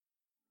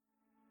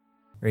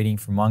Reading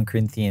from 1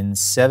 Corinthians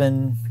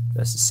 7,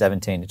 verses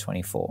 17 to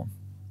 24.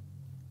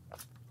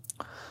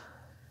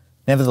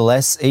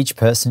 Nevertheless, each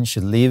person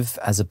should live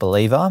as a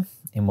believer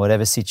in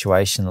whatever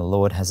situation the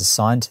Lord has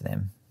assigned to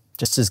them,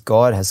 just as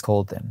God has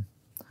called them.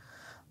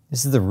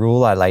 This is the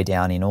rule I lay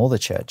down in all the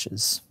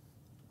churches.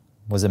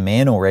 Was a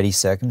man already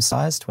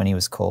circumcised when he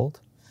was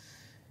called?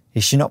 He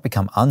should not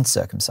become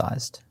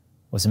uncircumcised.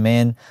 Was a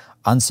man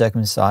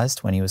uncircumcised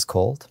when he was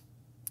called?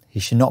 He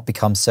should not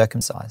become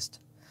circumcised.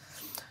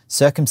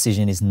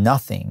 Circumcision is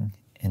nothing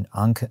and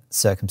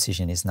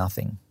uncircumcision is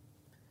nothing.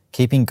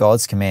 Keeping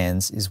God's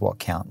commands is what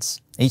counts.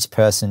 Each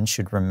person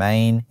should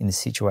remain in the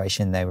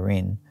situation they were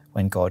in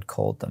when God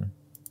called them.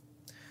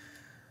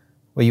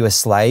 Were you a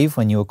slave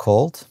when you were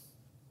called?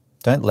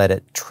 Don't let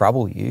it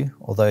trouble you,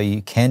 although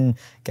you can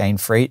gain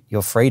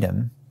your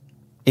freedom.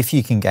 If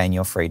you can gain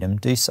your freedom,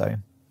 do so.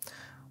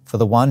 For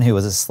the one who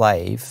was a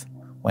slave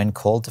when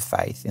called to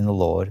faith in the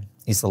Lord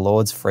is the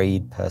Lord's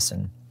freed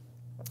person.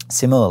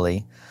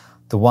 Similarly,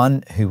 the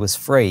one who was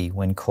free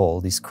when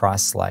called is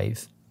Christ's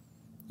slave.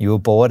 You were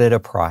bought at a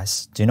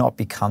price. Do not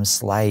become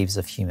slaves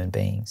of human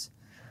beings.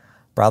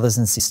 Brothers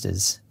and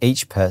sisters,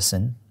 each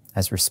person,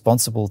 as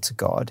responsible to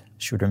God,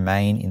 should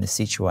remain in the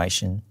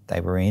situation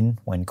they were in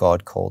when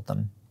God called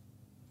them.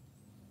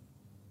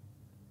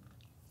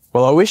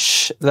 Well, I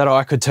wish that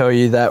I could tell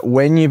you that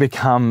when you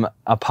become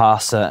a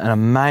pastor, an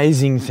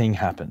amazing thing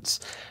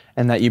happens,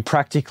 and that you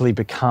practically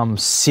become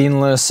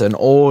sinless and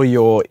all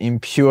your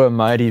impure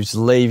motives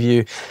leave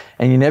you,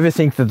 and you never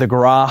think that the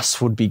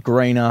grass would be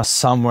greener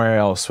somewhere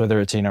else,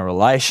 whether it's in a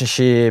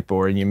relationship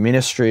or in your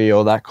ministry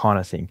or that kind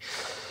of thing.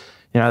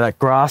 You know, that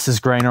grass is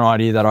greener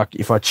idea that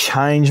if I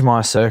change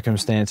my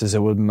circumstances,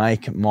 it would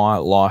make my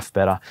life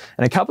better.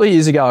 And a couple of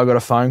years ago, I got a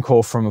phone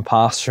call from a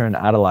pastor in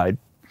Adelaide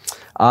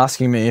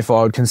asking me if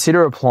I would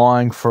consider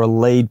applying for a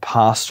lead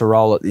pastor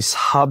role at this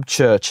hub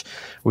church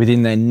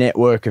within their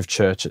network of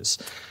churches.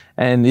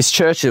 And this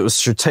church, it was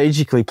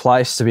strategically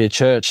placed to be a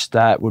church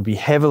that would be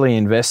heavily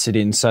invested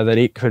in so that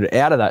it could,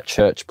 out of that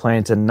church,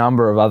 plant a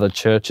number of other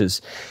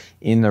churches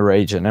in the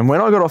region. And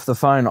when I got off the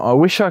phone, I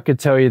wish I could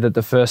tell you that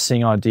the first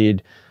thing I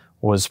did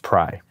was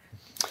pray.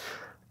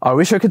 I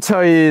wish I could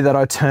tell you that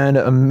I turned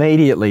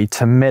immediately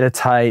to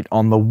meditate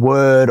on the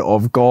Word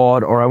of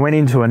God, or I went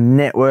into a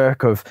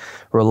network of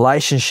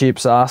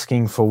relationships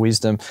asking for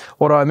wisdom.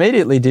 What I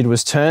immediately did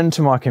was turn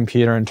to my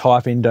computer and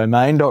type in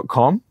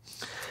domain.com.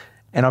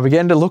 And I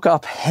began to look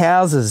up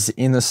houses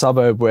in the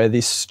suburb where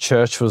this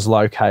church was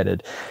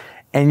located.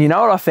 And you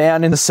know what I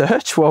found in the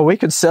search? Well, we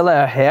could sell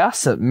our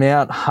house at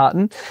Mount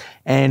Hutton,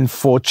 and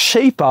for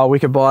cheaper, we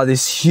could buy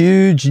this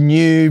huge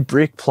new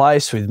brick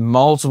place with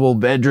multiple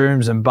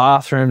bedrooms and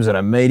bathrooms and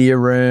a media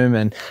room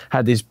and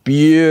had this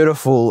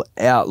beautiful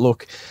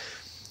outlook.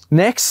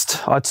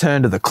 Next, I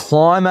turned to the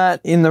climate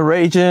in the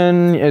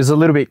region. It was a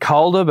little bit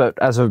colder, but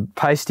as a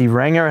pasty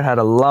ranger, it had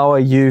a lower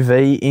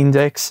UV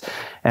index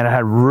and it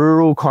had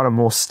rural, kind of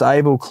more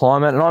stable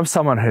climate. And I'm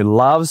someone who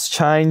loves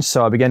change,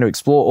 so I began to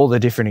explore all the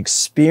different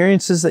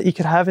experiences that you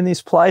could have in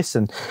this place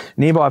and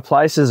nearby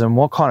places and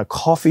what kind of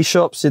coffee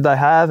shops did they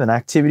have and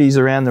activities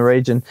around the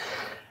region.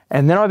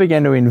 And then I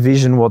began to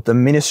envision what the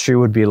ministry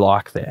would be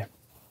like there.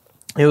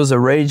 It was a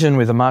region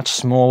with a much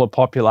smaller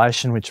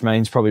population, which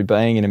means probably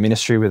being in a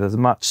ministry with a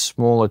much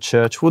smaller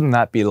church. Wouldn't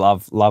that be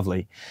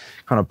lovely?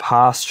 Kind of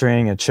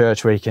pastoring a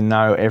church where you can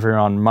know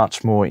everyone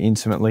much more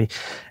intimately.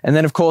 And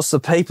then, of course, the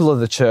people of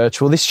the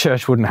church. Well, this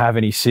church wouldn't have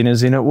any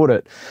sinners in it, would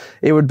it?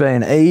 It would be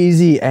an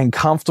easy and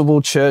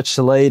comfortable church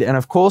to lead. And,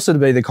 of course, it'd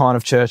be the kind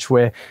of church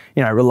where,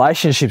 you know,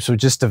 relationships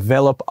would just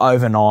develop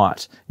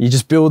overnight. You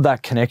just build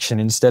that connection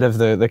instead of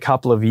the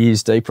couple of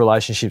years deep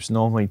relationships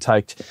normally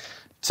take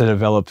to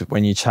develop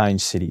when you change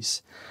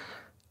cities.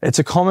 It's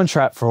a common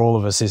trap for all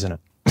of us,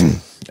 isn't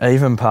it?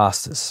 Even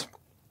pastors.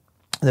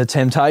 The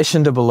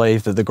temptation to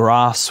believe that the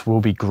grass will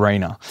be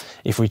greener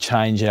if we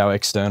change our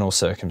external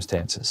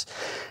circumstances.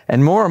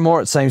 And more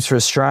it seems for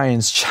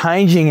Australians,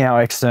 changing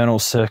our external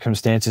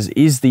circumstances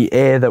is the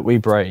air that we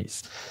breathe.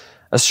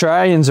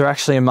 Australians are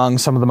actually among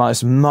some of the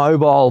most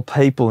mobile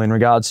people in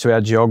regards to our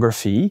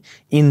geography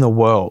in the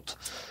world.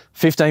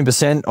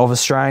 15% of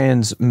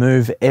Australians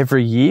move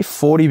every year.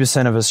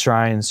 40% of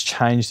Australians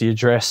change the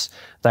address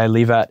they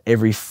live at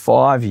every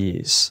 5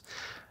 years.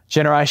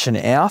 Generation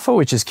Alpha,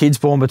 which is kids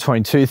born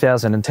between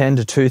 2010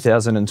 to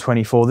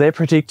 2024, they're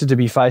predicted to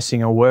be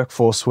facing a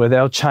workforce where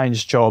they'll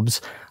change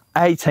jobs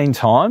 18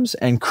 times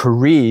and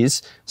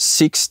careers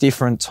 6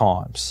 different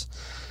times.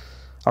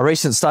 A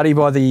recent study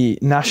by the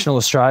National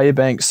Australia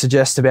Bank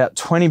suggests about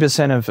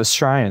 20% of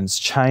Australians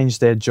changed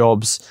their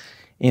jobs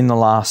in the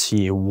last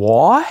year.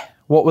 Why?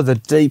 What were the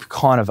deep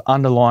kind of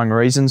underlying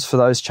reasons for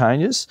those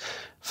changes?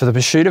 For the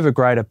pursuit of a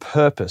greater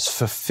purpose,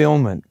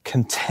 fulfillment,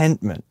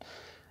 contentment,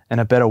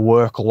 and a better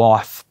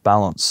work-life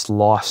balance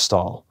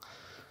lifestyle.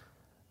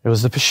 It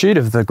was the pursuit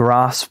of the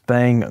grass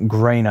being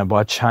greener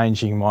by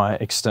changing my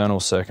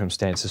external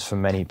circumstances for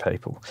many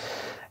people.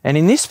 And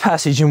in this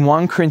passage in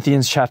 1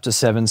 Corinthians chapter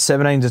 7,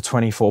 17 to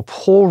 24,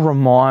 Paul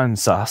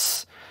reminds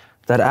us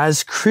that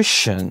as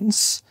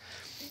Christians,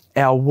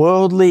 our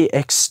worldly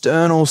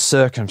external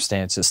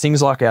circumstances,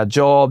 things like our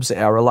jobs,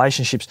 our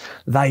relationships,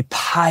 they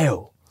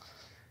pale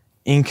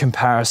in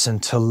comparison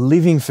to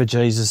living for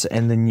Jesus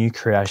and the new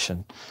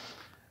creation.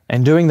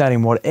 And doing that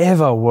in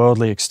whatever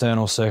worldly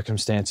external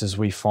circumstances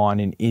we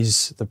find in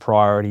is the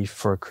priority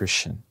for a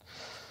Christian.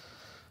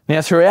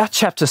 Now, throughout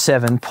chapter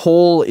 7,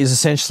 Paul is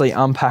essentially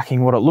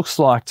unpacking what it looks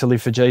like to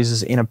live for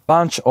Jesus in a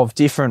bunch of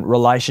different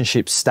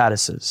relationship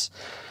statuses.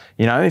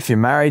 You know, if you're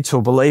married to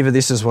a believer,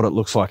 this is what it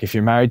looks like. If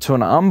you're married to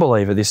an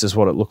unbeliever, this is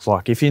what it looks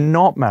like. If you're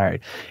not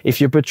married, if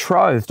you're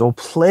betrothed or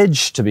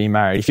pledged to be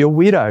married, if you're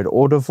widowed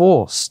or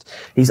divorced,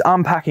 he's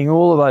unpacking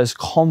all of those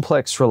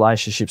complex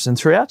relationships. And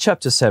throughout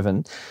chapter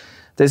 7,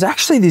 there's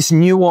actually this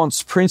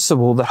nuanced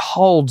principle that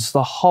holds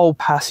the whole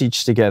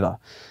passage together.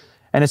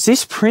 And it's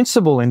this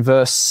principle in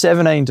verse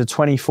 17 to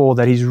 24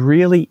 that he's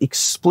really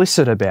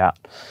explicit about.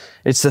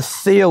 It's the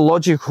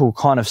theological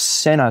kind of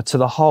center to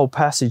the whole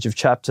passage of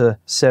chapter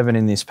 7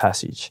 in this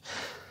passage.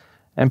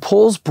 And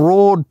Paul's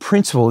broad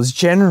principle is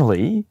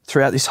generally,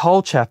 throughout this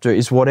whole chapter,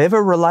 is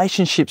whatever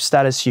relationship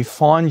status you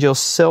find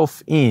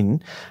yourself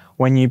in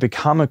when you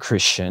become a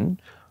Christian,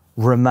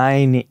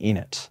 remain in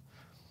it.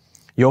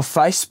 Your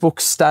Facebook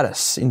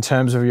status in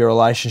terms of your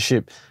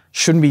relationship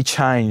shouldn't be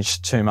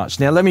changed too much.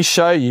 Now, let me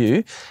show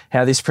you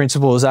how this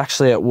principle is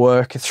actually at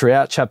work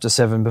throughout chapter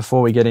 7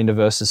 before we get into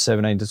verses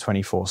 17 to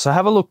 24. So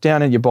have a look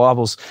down at your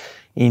Bibles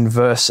in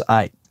verse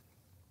 8.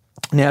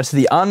 Now, to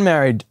the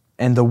unmarried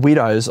and the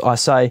widows, I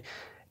say,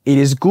 it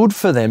is good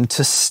for them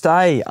to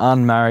stay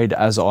unmarried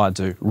as I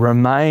do.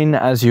 Remain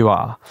as you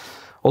are.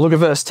 Or look at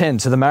verse 10.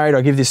 To the married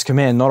I give this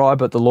command, not I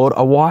but the Lord.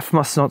 A wife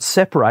must not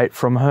separate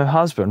from her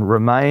husband.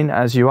 Remain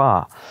as you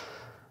are.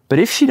 But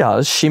if she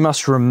does, she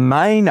must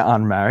remain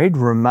unmarried,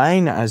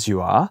 remain as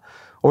you are,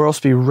 or else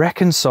be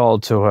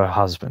reconciled to her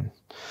husband.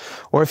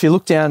 Or if you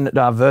look down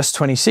at verse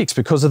 26,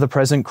 because of the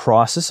present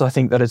crisis, I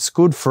think that it's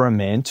good for a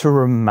man to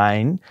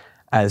remain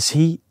as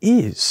he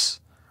is.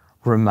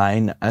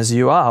 Remain as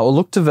you are. Or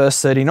look to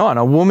verse 39.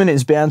 A woman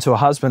is bound to a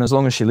husband as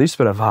long as she lives,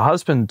 but if her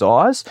husband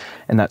dies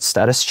and that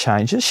status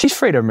changes, she's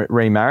free to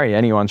remarry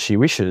anyone she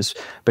wishes,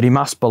 but he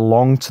must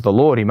belong to the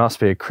Lord. He must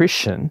be a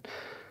Christian.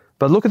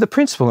 But look at the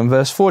principle in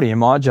verse 40. In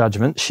my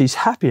judgment, she's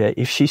happier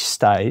if she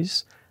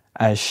stays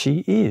as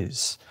she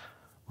is.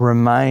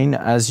 Remain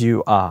as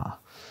you are.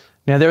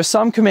 Now, there are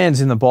some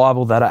commands in the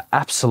Bible that are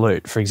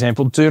absolute. For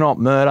example, do not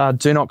murder,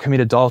 do not commit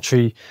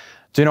adultery,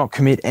 do not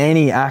commit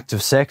any act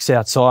of sex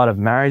outside of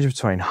marriage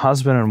between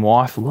husband and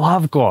wife.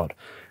 Love God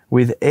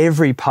with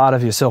every part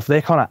of yourself.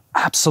 They're kind of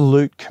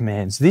absolute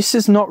commands. This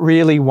is not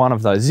really one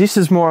of those. This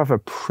is more of a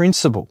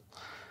principle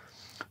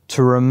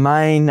to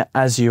remain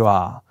as you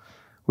are,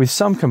 with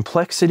some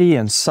complexity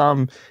and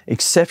some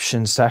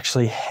exceptions to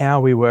actually how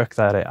we work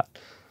that out.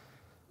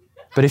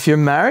 But if you're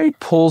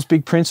married, Paul's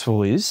big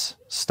principle is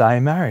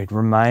stay married,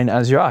 remain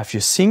as you are. If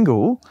you're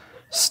single,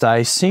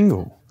 stay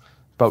single,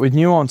 but with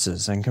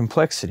nuances and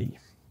complexity.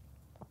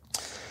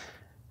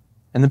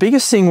 And the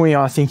biggest thing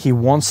I think he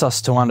wants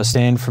us to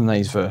understand from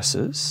these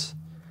verses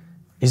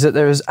is that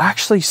there is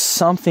actually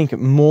something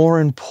more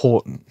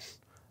important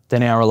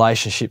than our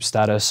relationship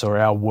status or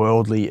our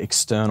worldly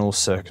external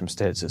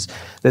circumstances.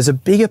 There's a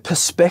bigger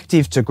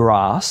perspective to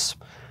grasp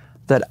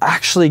that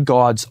actually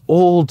guides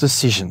all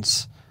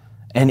decisions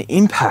and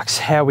impacts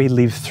how we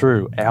live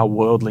through our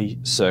worldly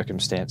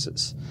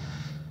circumstances.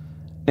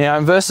 Now,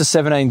 in verses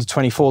 17 to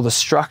 24, the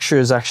structure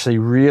is actually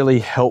really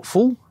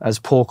helpful as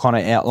Paul kind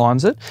of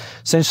outlines it.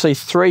 Essentially,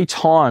 3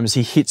 times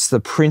he hits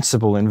the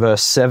principle in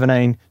verse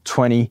 17,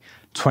 20,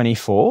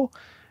 24.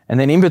 And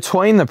then in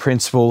between the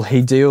principle,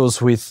 he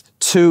deals with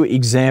 2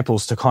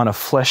 examples to kind of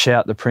flesh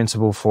out the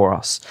principle for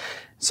us.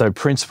 So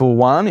principle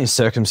 1 is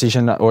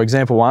circumcision, or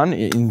example 1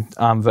 in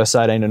verse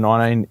 18 to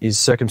 19 is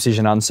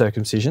circumcision,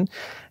 uncircumcision.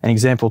 And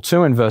example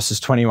 2 in verses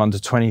 21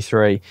 to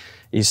 23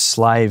 is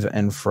slave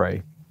and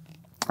free.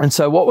 And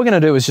so what we're going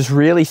to do is just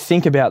really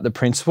think about the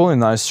principle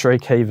in those 3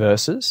 key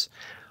verses,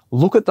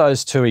 look at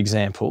those 2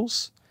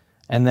 examples,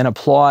 and then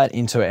apply it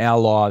into our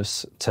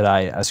lives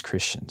today as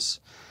Christians.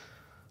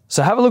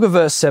 So have a look at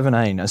verse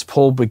 17 as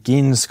Paul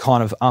begins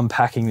kind of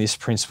unpacking this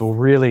principle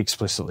really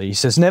explicitly. He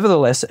says,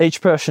 nevertheless, each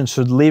person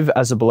should live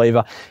as a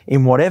believer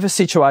in whatever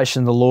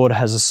situation the Lord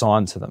has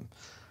assigned to them,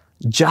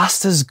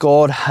 just as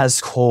God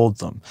has called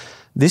them.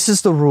 This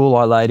is the rule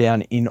I lay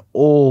down in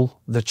all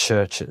the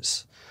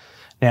churches.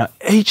 Now,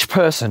 each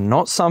person,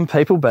 not some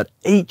people, but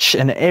each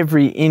and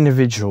every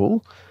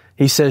individual,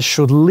 he says,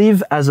 should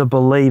live as a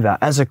believer,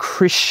 as a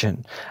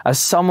Christian, as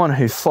someone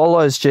who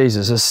follows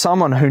Jesus, as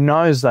someone who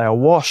knows they are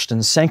washed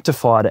and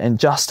sanctified and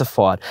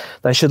justified.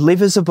 They should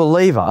live as a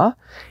believer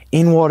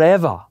in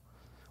whatever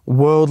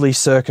worldly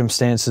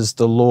circumstances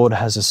the Lord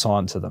has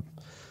assigned to them.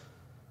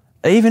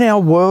 Even our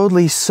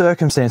worldly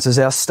circumstances,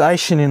 our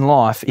station in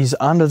life is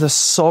under the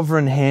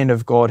sovereign hand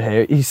of God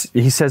here.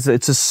 He says that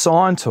it's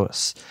assigned to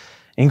us.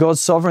 In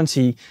God's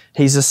sovereignty,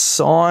 He's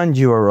assigned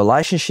you a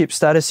relationship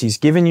status. He's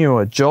given you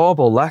a job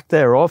or lack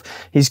thereof.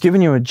 He's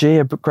given you a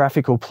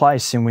geographical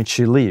place in which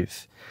you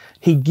live.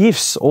 He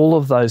gifts all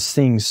of those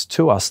things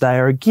to us. They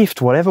are a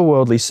gift, whatever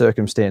worldly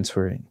circumstance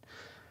we're in.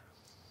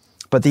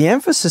 But the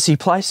emphasis he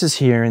places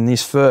here in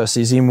this verse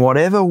is in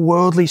whatever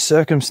worldly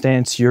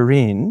circumstance you're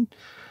in,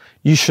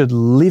 you should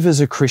live as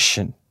a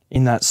Christian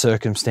in that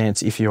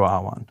circumstance if you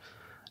are one,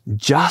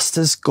 just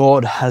as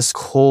God has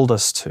called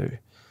us to.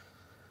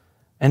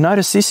 And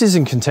notice this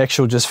isn't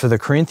contextual just for the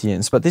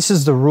Corinthians, but this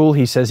is the rule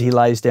he says he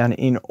lays down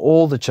in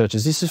all the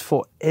churches. This is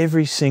for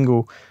every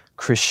single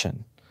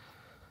Christian.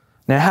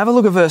 Now have a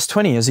look at verse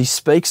 20 as he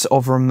speaks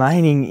of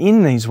remaining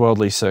in these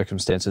worldly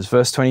circumstances.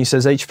 Verse 20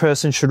 says each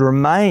person should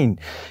remain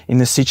in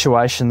the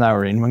situation they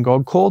were in when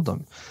God called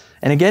them.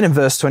 And again in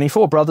verse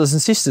 24, brothers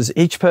and sisters,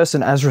 each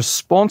person as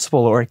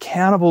responsible or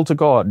accountable to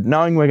God,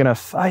 knowing we're going to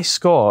face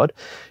God,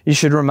 you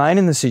should remain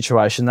in the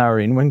situation they were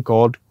in when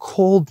God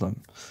called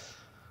them.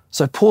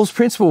 So Paul's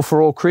principle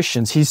for all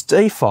Christians,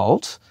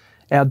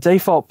 our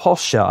default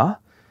posture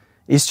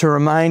is to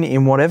remain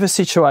in whatever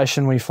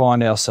situation we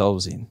find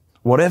ourselves in,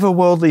 whatever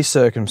worldly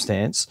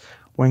circumstance,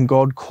 when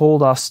God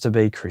called us to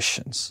be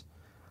Christians.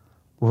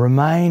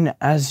 Remain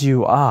as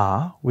you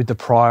are with the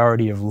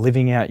priority of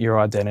living out your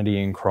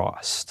identity in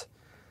Christ.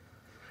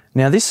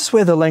 Now, this is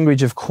where the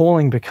language of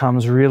calling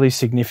becomes really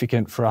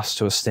significant for us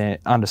to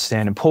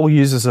understand, and Paul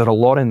uses it a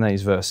lot in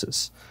these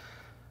verses.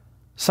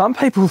 Some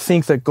people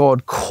think that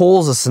God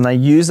calls us, and they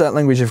use that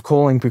language of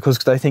calling because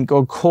they think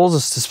God calls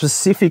us to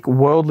specific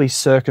worldly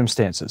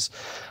circumstances,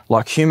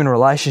 like human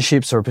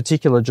relationships or a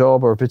particular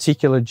job or a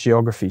particular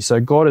geography. So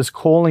God is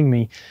calling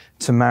me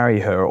to marry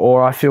her,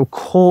 or I feel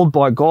called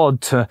by God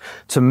to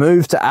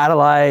move to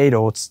Adelaide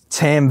or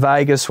Tam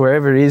Vegas,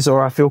 wherever it is,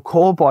 or I feel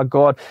called by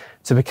God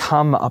to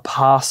become a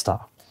pastor.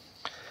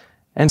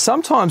 And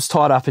sometimes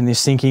tied up in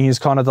this thinking is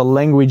kind of the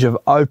language of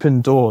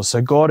open doors.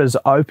 So God is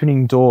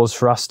opening doors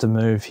for us to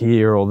move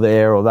here or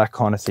there or that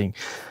kind of thing.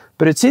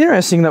 But it's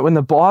interesting that when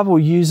the Bible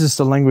uses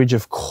the language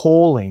of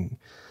calling,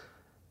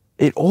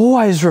 it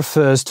always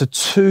refers to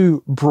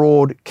two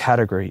broad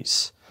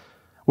categories.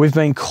 We've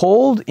been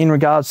called in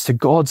regards to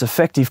God's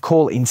effective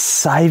call in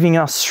saving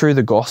us through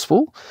the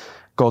gospel.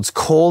 God's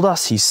called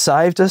us, He's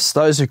saved us.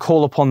 Those who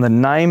call upon the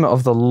name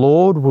of the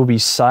Lord will be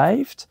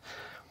saved.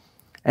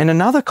 And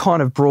another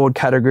kind of broad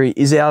category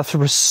is our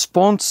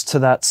response to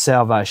that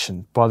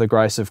salvation by the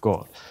grace of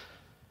God.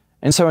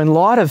 And so in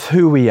light of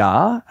who we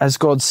are as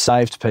God's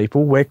saved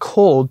people, we're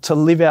called to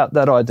live out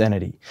that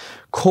identity,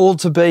 called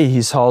to be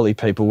His holy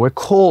people. We're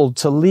called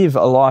to live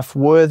a life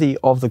worthy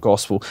of the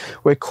gospel.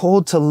 We're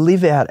called to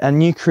live out our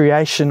new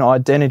creation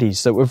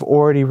identities that we've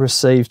already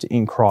received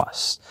in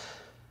Christ.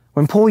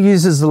 When Paul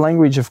uses the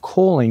language of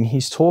calling,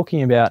 he's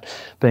talking about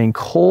being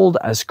called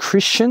as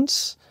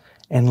Christians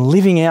and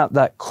living out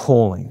that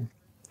calling,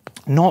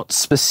 not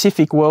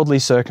specific worldly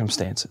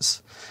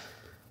circumstances.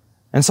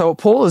 And so what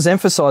Paul is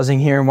emphasizing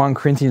here in 1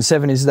 Corinthians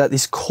 7 is that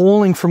this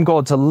calling from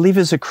God to live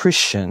as a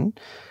Christian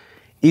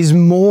is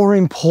more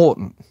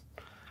important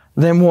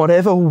than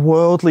whatever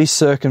worldly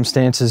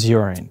circumstances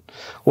you're in,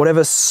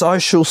 whatever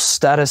social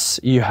status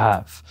you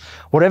have,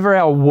 whatever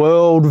our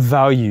world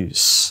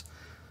values.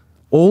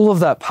 All of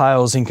that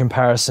pales in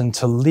comparison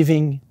to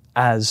living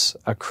as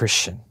a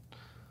Christian.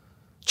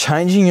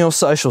 Changing your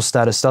social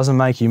status doesn't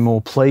make you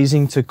more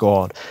pleasing to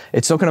God.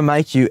 It's not going to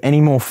make you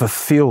any more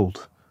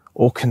fulfilled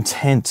or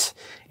content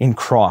in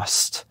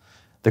Christ.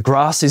 The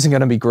grass isn't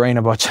going to be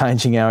greener by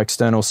changing our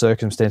external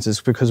circumstances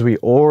because we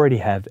already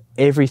have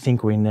everything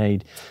we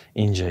need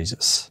in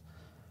Jesus.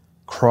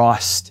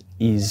 Christ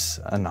is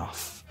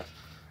enough.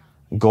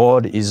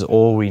 God is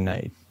all we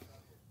need.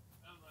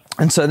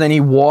 And so then he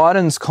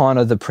widens kind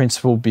of the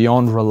principle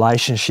beyond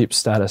relationship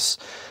status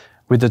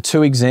with the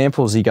two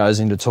examples he goes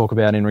in to talk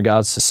about in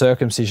regards to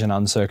circumcision,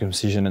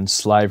 uncircumcision, and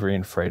slavery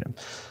and freedom.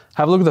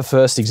 Have a look at the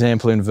first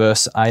example in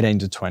verse 18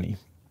 to 20.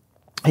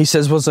 He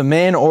says, was a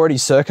man already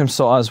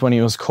circumcised when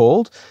he was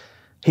called?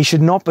 He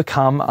should not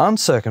become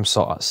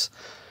uncircumcised.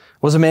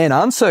 Was a man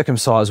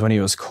uncircumcised when he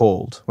was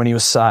called, when he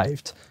was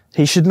saved?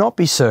 He should not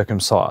be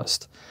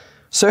circumcised.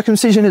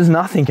 Circumcision is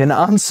nothing and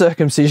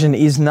uncircumcision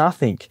is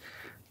nothing.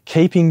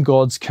 Keeping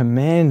God's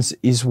commands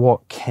is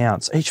what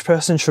counts. Each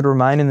person should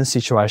remain in the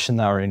situation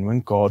they were in when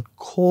God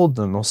called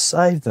them or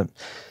saved them.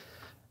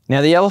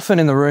 Now, the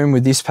elephant in the room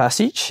with this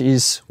passage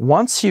is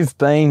once you've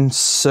been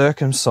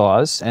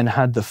circumcised and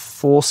had the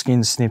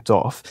foreskin snipped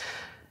off,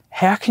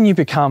 how can you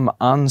become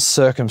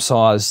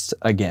uncircumcised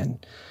again?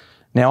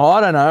 Now, I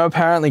don't know.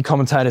 Apparently,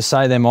 commentators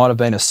say there might have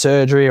been a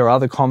surgery, or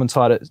other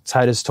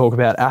commentators talk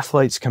about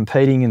athletes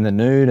competing in the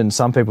nude and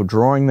some people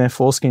drawing their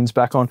foreskins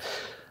back on.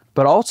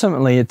 But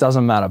ultimately, it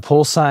doesn't matter.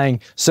 Paul's saying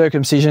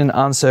circumcision,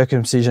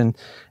 uncircumcision,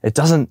 it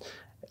doesn't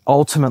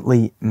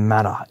ultimately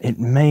matter. It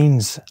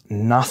means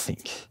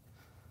nothing.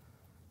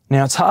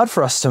 Now, it's hard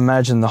for us to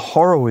imagine the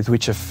horror with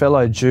which a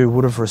fellow Jew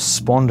would have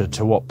responded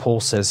to what Paul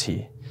says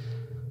here.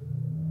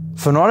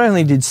 For not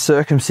only did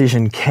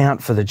circumcision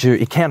count for the Jew,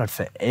 it counted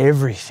for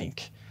everything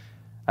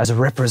as a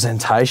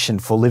representation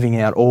for living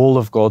out all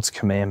of God's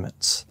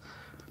commandments.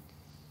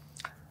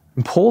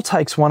 And Paul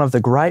takes one of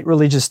the great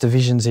religious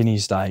divisions in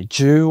his day,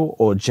 Jew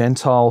or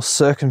Gentile,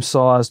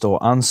 circumcised or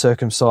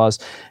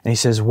uncircumcised, and he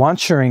says,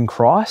 once you're in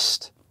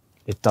Christ,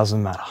 it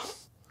doesn't matter.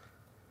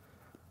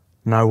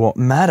 No, what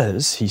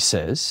matters, he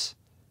says,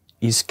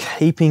 is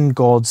keeping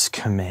God's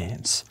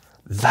commands.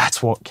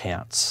 That's what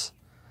counts.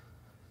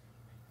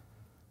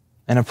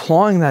 And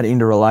applying that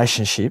into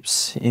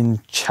relationships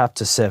in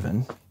chapter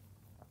 7,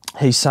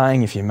 he's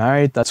saying if you're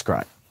married, that's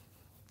great.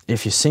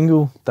 If you're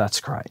single, that's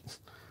great.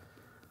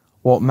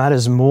 What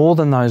matters more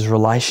than those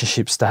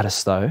relationship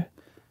status, though,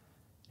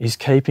 is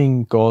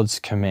keeping God's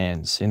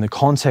commands in the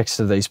context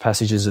of these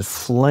passages of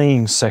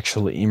fleeing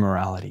sexual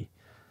immorality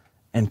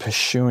and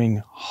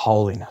pursuing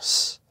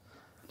holiness.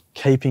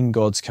 Keeping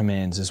God's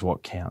commands is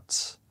what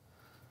counts.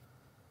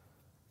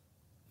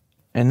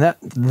 And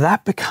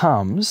that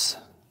becomes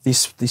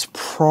this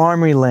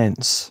primary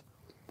lens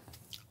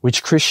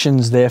which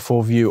Christians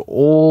therefore view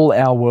all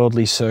our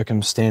worldly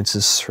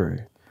circumstances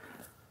through.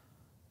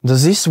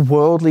 Does this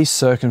worldly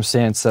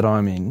circumstance that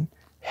I'm in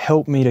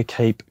help me to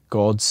keep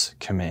God's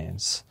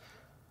commands?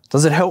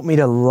 Does it help me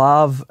to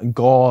love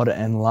God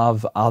and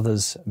love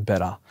others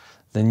better?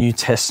 The New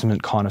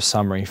Testament kind of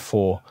summary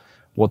for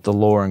what the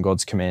law and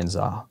God's commands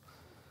are.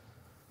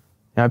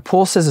 Now,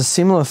 Paul says a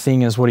similar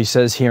thing as what he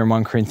says here in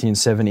 1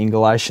 Corinthians 7 in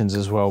Galatians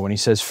as well, when he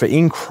says, for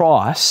in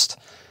Christ,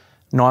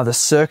 neither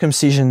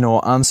circumcision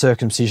nor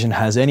uncircumcision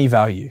has any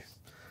value.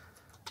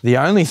 The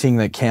only thing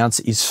that counts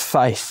is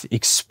faith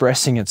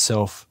expressing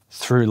itself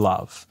through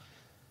love.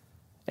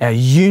 Our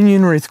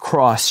union with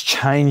Christ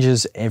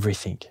changes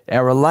everything.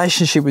 Our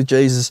relationship with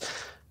Jesus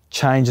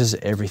changes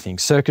everything.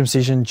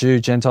 Circumcision, Jew,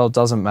 Gentile,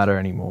 doesn't matter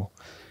anymore.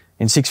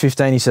 In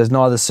 6:15 he says,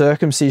 neither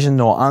circumcision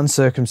nor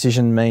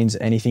uncircumcision means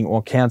anything.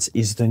 What counts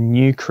is the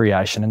new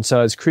creation. And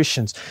so as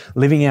Christians,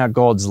 living out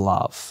God's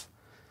love,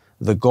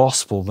 the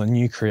gospel, the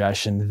new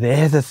creation,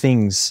 they're the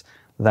things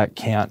that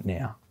count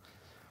now.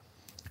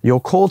 Your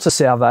call to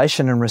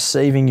salvation and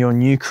receiving your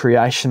new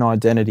creation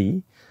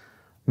identity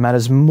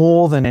matters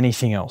more than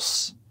anything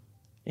else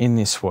in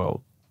this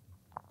world.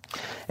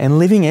 And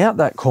living out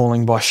that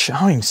calling by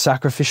showing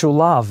sacrificial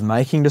love,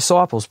 making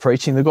disciples,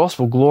 preaching the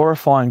gospel,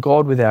 glorifying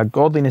God with our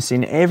godliness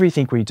in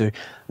everything we do,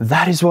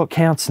 that is what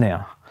counts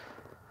now.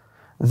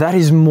 That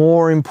is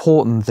more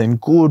important than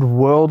good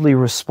worldly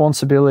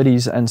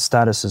responsibilities and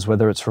statuses,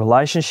 whether it's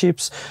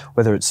relationships,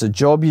 whether it's a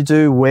job you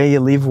do, where you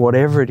live,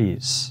 whatever it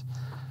is.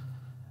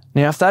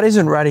 Now, if that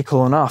isn't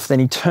radical enough, then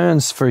he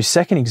turns for his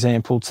second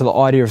example to the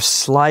idea of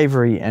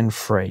slavery and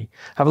free.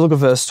 Have a look at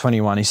verse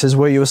 21. He says,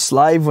 were you a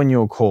slave when you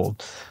were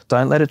called?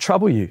 Don't let it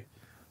trouble you.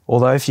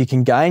 Although if you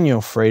can gain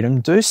your freedom,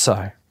 do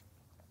so.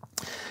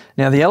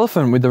 Now, the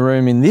elephant with the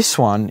room in this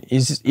one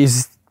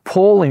is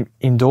Paul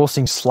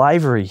endorsing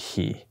slavery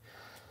here.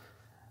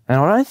 And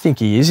I don't think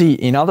he is.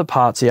 In other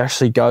parts, he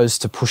actually goes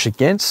to push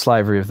against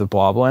slavery of the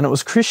Bible. And it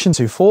was Christians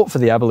who fought for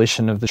the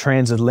abolition of the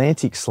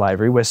transatlantic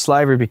slavery, where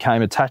slavery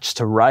became attached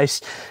to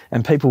race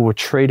and people were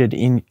treated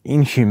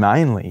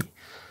inhumanely.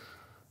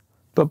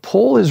 But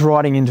Paul is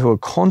writing into a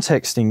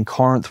context in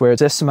Corinth where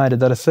it's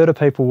estimated that a third of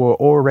people were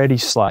already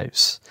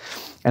slaves.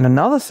 And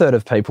another third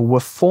of people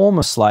were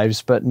former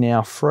slaves, but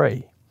now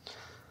free.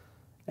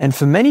 And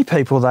for many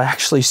people, they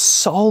actually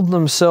sold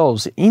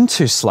themselves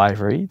into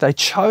slavery. They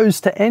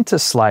chose to enter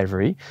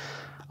slavery,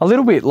 a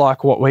little bit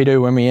like what we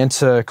do when we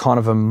enter kind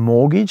of a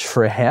mortgage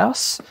for a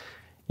house.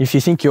 If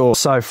you think you're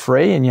so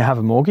free and you have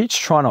a mortgage,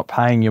 try not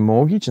paying your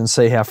mortgage and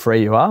see how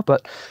free you are.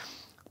 But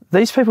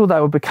these people,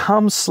 they would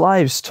become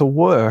slaves to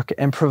work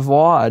and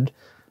provide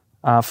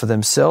for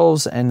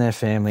themselves and their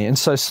family. And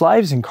so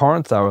slaves in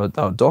Corinth, they were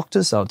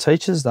doctors, they were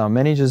teachers, they were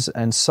managers,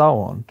 and so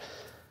on.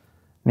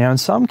 Now, in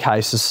some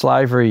cases,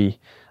 slavery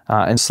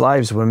and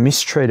slaves were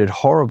mistreated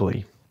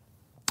horribly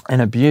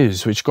and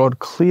abused, which God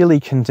clearly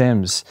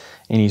condemns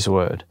in his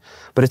word.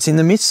 But it's in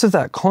the midst of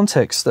that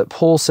context that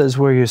Paul says,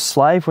 were you a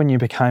slave when you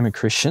became a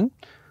Christian?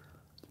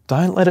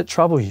 Don't let it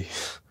trouble you.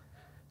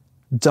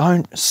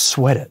 Don't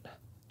sweat it.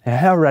 Now,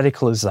 how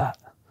radical is that?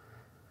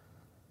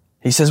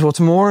 He says what's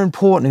more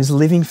important is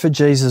living for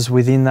Jesus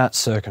within that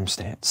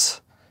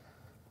circumstance.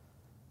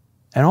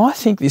 And I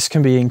think this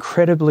can be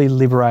incredibly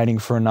liberating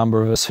for a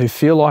number of us who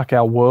feel like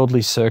our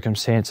worldly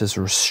circumstances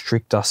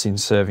restrict us in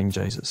serving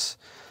Jesus.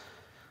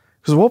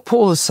 Because what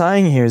Paul is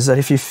saying here is that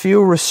if you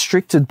feel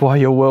restricted by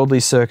your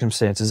worldly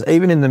circumstances,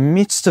 even in the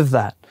midst of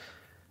that,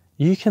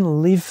 you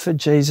can live for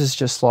Jesus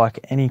just like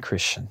any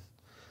Christian.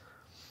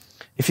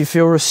 If you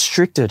feel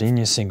restricted in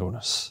your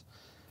singleness,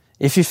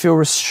 if you feel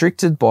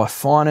restricted by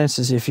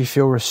finances, if you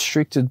feel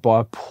restricted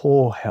by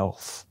poor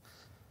health,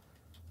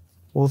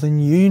 well, then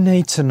you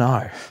need to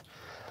know,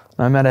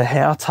 no matter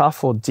how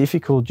tough or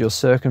difficult your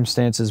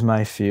circumstances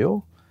may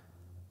feel,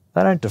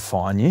 they don't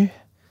define you.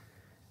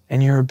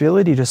 And your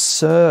ability to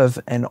serve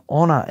and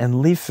honour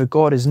and live for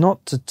God is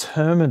not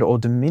determined or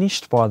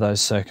diminished by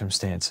those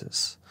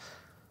circumstances.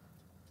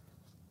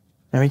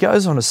 Now he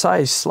goes on to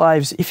say,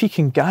 slaves, if you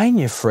can gain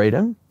your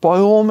freedom, by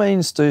all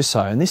means do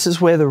so. And this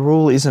is where the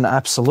rule isn't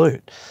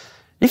absolute.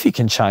 If you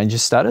can change your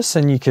status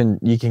and you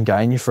can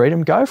gain your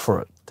freedom, go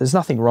for it. There's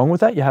nothing wrong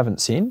with that. You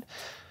haven't sinned.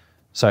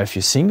 So if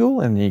you're single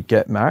and you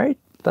get married,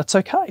 that's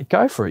okay.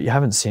 Go for it. You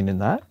haven't sinned in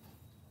that.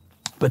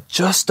 But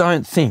just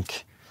don't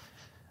think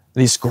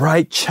this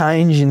great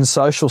change in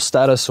social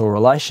status or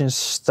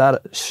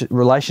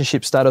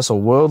relationship status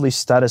or worldly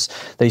status,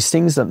 these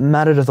things that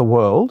matter to the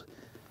world,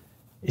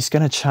 is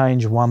going to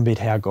change one bit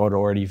how God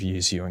already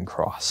views you in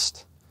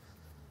Christ.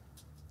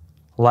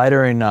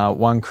 Later in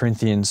 1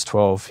 Corinthians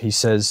 12, he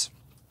says,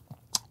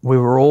 we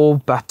were all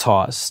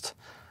baptized,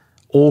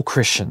 all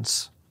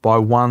Christians, by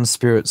one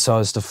Spirit so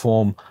as to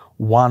form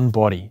one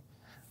body,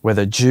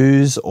 whether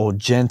Jews or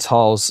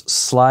Gentiles,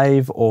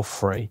 slave or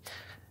free,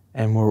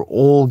 and we're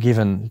all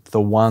given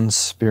the one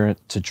Spirit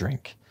to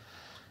drink.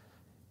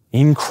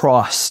 In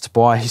Christ,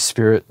 by his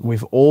Spirit,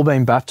 we've all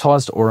been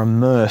baptized or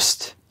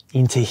immersed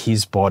into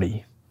his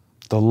body,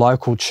 the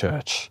local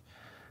church.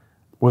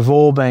 We've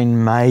all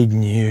been made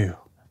new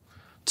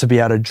to be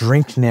able to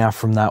drink now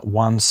from that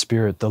one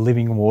Spirit, the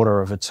living water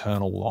of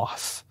eternal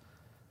life.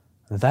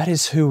 That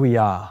is who we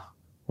are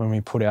when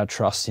we put our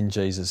trust in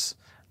Jesus,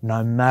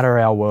 no matter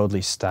our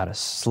worldly status,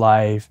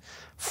 slave,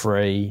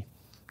 free,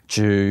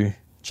 Jew,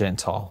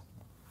 Gentile.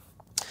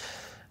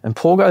 And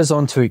Paul goes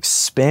on to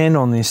expand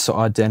on this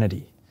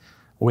identity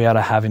we are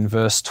to have in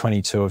verse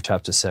 22 of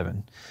chapter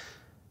 7.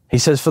 He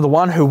says, for the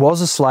one who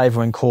was a slave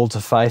when called to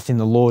faith in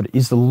the Lord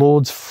is the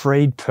Lord's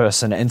freed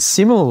person. And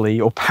similarly,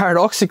 or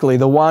paradoxically,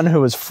 the one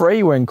who was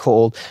free when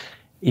called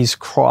is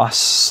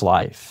Christ's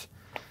slave.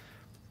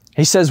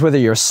 He says, whether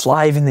you're a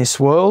slave in this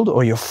world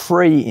or you're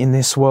free in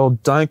this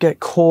world, don't get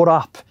caught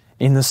up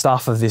in the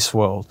stuff of this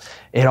world.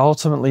 It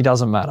ultimately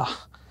doesn't matter.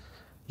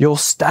 Your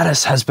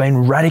status has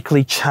been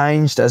radically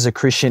changed as a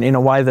Christian in a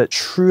way that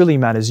truly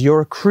matters.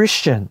 You're a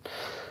Christian.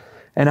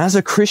 And as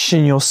a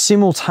Christian, you're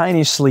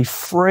simultaneously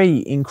free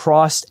in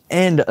Christ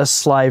and a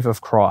slave of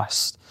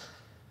Christ.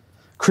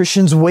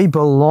 Christians, we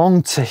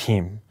belong to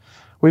him.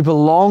 We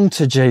belong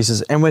to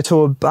Jesus, and we're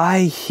to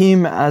obey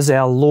him as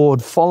our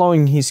Lord,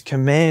 following his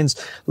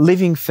commands,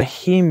 living for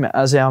him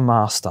as our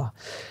master.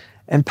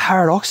 And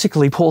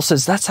paradoxically, Paul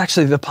says that's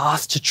actually the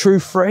path to true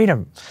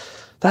freedom.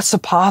 That's the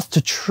path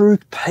to true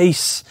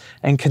peace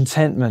and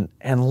contentment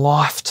and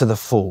life to the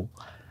full.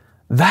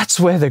 That's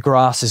where the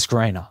grass is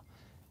greener,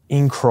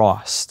 in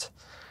Christ.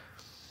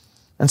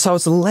 And so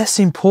it's less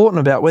important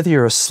about whether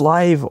you're a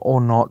slave or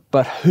not,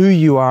 but who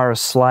you are a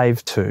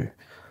slave to.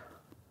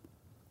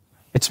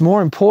 It's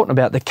more important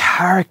about the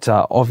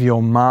character of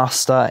your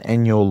master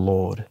and your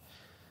Lord.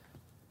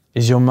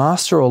 Is your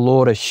master or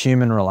Lord a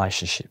human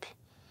relationship?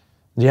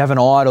 Do you have an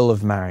idol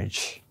of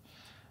marriage?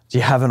 Do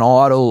you have an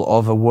idol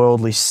of a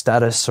worldly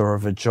status or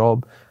of a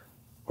job?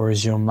 Or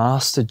is your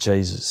master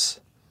Jesus?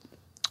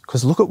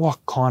 Because look at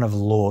what kind of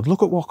Lord,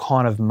 look at what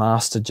kind of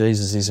master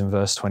Jesus is in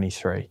verse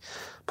 23.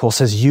 Paul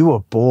says, you were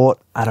bought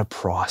at a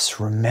price.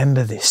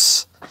 Remember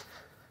this.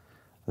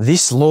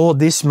 This Lord,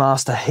 this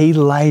master, he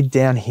laid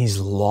down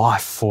his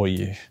life for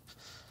you.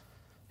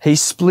 He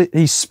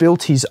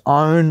spilt his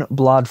own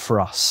blood for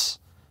us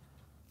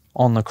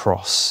on the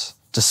cross.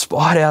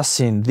 Despite our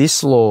sin,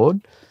 this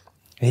Lord,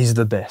 he's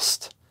the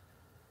best.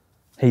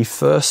 He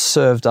first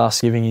served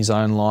us, giving his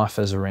own life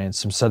as a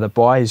ransom, so that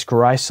by his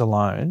grace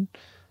alone,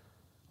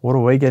 what do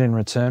we get in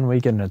return? We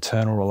get an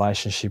eternal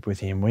relationship with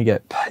him. We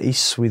get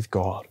peace with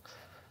God,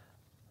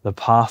 the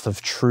path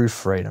of true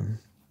freedom.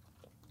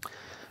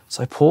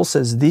 So Paul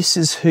says, this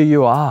is who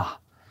you are.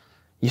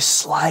 You're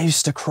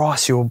slaves to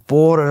Christ. You were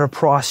bought at a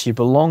price. You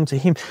belong to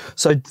him.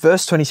 So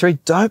verse 23,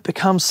 don't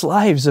become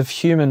slaves of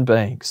human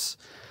beings.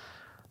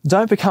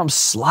 Don't become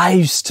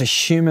slaves to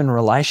human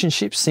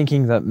relationships,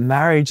 thinking that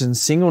marriage and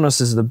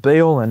singleness is the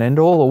be-all and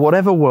end-all or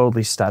whatever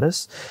worldly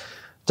status.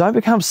 Don't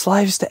become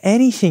slaves to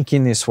anything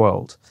in this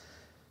world.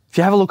 If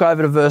you have a look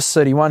over to verse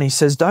 31, he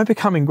says, don't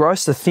become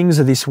engrossed to things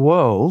of this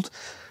world,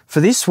 for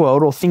this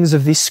world or things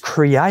of this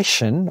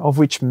creation of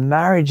which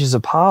marriage is a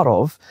part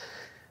of,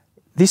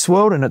 this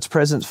world in its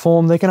present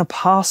form, they're going to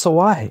pass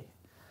away.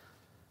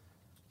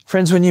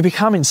 Friends, when you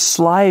become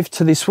enslaved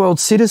to this world,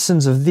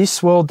 citizens of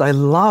this world, they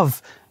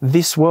love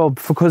this world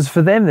because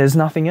for them there's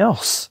nothing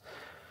else.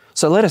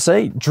 So let us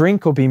eat,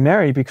 drink or be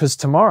merry because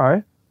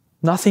tomorrow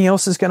nothing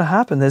else is going to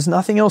happen. There's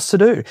nothing else to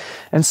do.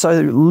 And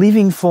so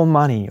living for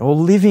money or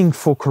living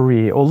for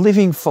career or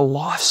living for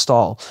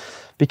lifestyle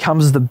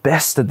becomes the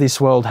best that this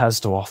world has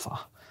to offer.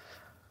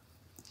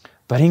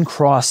 But in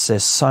Christ,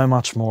 there's so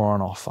much more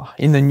on offer.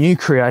 In the new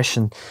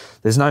creation,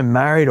 there's no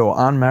married or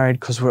unmarried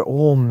because we're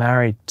all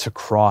married to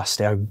Christ,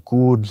 our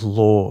good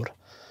Lord.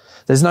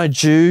 There's no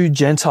Jew,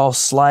 Gentile,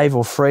 slave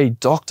or free,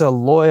 doctor,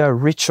 lawyer,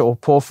 rich or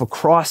poor, for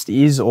Christ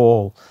is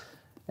all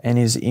and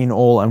is in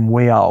all, and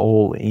we are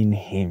all in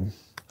him.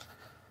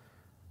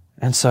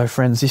 And so,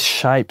 friends, this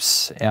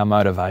shapes our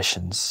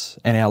motivations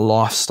and our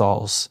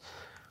lifestyles.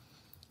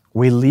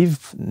 We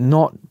live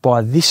not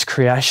by this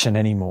creation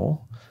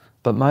anymore,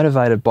 but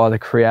motivated by the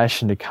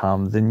creation to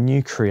come, the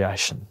new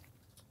creation.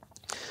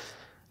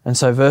 And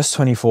so verse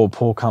 24,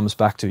 Paul comes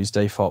back to his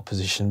default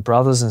position.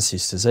 Brothers and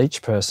sisters,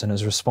 each person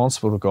is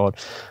responsible to God.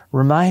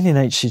 Remain in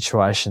each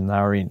situation they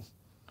are in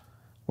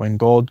when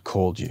God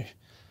called you,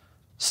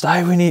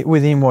 Stay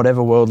within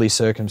whatever worldly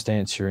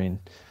circumstance you're in.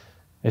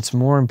 It's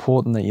more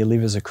important that you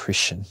live as a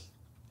Christian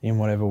in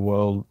whatever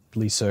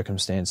worldly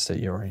circumstance that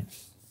you're in.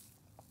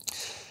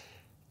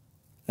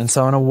 And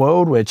so in a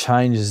world where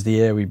change is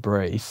the air we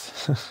breathe,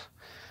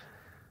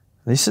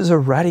 this is a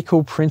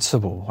radical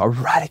principle, a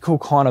radical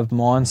kind of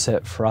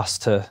mindset for us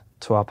to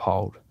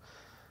uphold.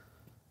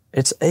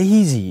 It's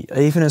easy,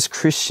 even as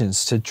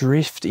Christians, to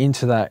drift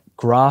into that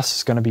grass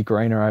is going to be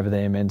greener over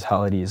there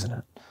mentality, isn't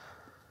it?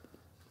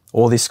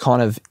 Or this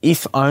kind of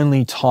if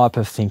only type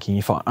of thinking.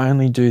 If I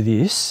only do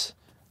this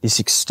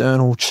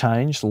external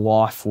change,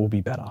 life will be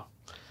better.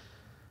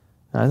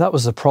 Now, that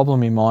was the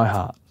problem in my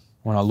heart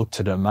when I looked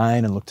at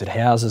domain and looked at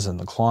houses and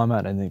the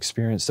climate and the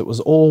experience. That was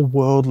all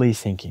worldly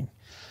thinking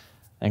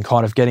and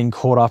kind of getting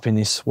caught up in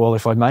this, well,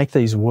 if I make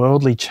these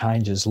worldly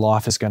changes,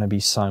 life is going to be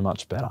so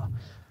much better.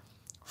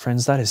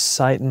 Friends, that is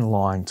Satan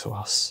lying to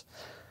us.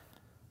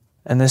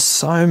 And there's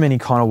so many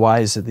kind of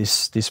ways that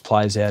this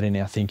plays out in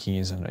our thinking,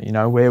 isn't it? You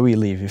know, where we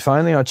live. If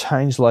only I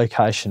change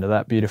location to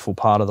that beautiful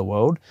part of the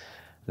world,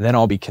 then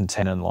I'll be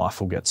content and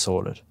life will get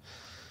sorted.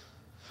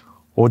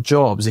 Or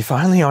jobs. If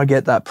only I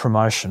get that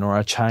promotion or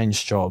I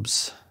change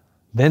jobs,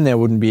 then there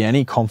wouldn't be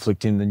any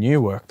conflict in the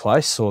new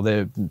workplace, or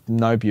there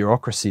no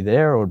bureaucracy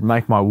there, or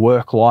make my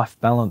work-life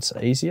balance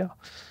easier.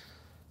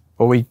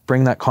 Or we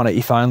bring that kind of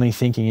if-only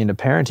thinking into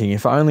parenting.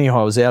 If only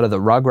I was out of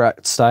the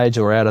rug-rat stage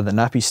or out of the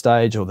nappy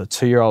stage or the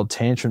 2-year-old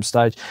tantrum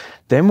stage,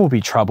 then we'll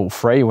be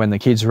trouble-free when the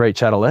kids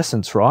reach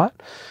adolescence, right?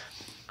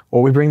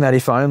 Or we bring that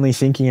if-only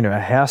thinking into our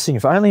housing.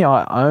 If only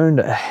I owned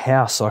a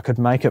house, I could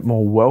make it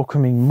more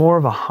welcoming, more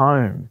of a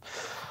home.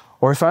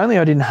 Or if only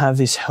I didn't have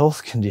this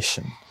health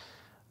condition,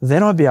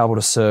 then I'd be able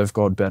to serve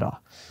God better.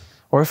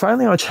 Or if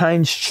only I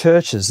change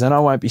churches, then I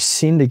won't be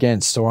sinned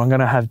against, or I'm going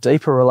to have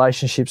deeper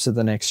relationships at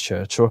the next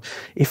church. Or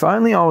if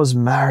only I was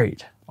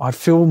married, I'd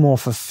feel more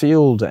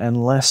fulfilled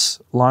and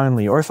less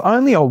lonely. Or if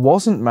only I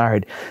wasn't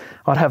married,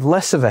 I'd have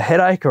less of a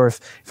headache. Or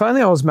if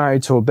only I was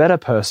married to a better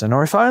person.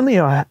 Or if only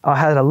I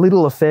had a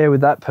little affair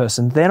with that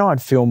person, then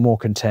I'd feel more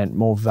content,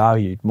 more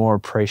valued, more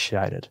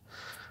appreciated.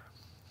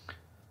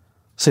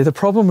 See, the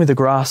problem with the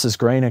grass is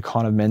greener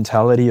kind of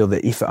mentality, or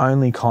the if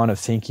only kind of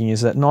thinking,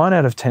 is that 9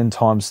 out of 10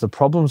 times the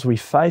problems we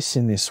face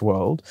in this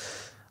world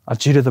are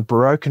due to the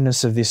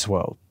brokenness of this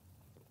world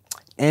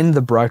and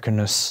the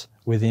brokenness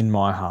within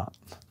my heart.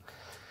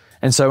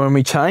 And so when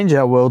we change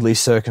our worldly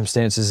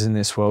circumstances in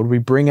this world, we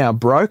bring our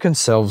broken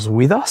selves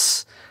with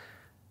us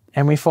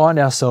and we find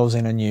ourselves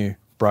in a new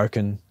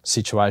broken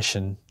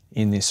situation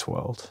in this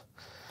world.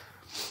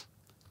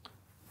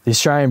 The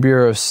Australian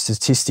Bureau of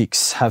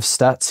Statistics have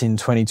stats in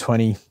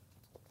 2020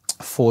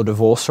 for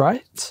divorce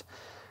rates,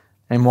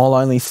 and while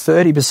only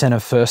 30%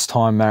 of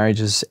first-time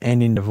marriages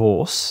end in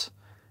divorce,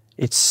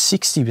 it's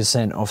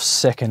 60% of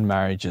second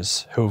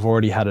marriages who have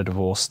already had a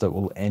divorce that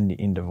will end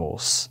in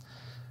divorce.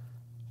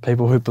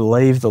 People who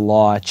believe the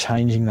lie,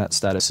 changing that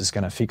status is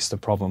going to fix the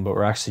problem, but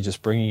we're actually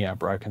just bringing our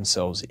broken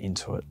selves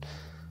into it.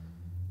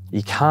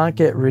 You can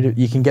get rid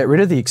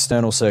of the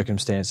external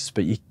circumstances,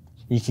 but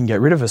you can get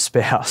rid of a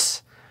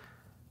spouse.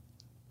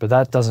 But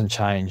that doesn't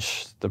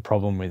change the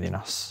problem within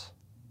us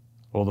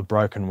or the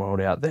broken world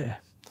out there.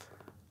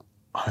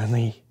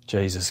 Only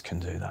Jesus can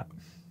do that.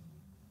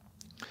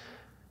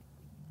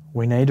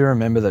 We need to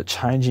remember that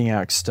changing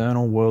our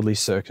external worldly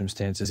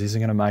circumstances isn't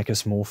going to make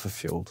us more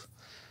fulfilled.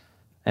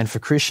 And for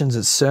Christians,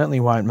 it certainly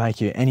won't make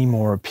you any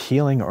more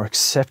appealing or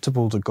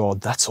acceptable to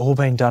God. That's all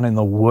been done in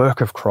the work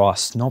of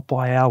Christ, not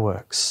by our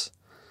works.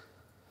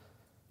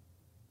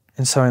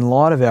 And so in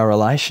light of our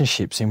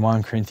relationships in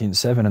 1 Corinthians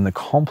 7 and the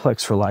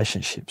complex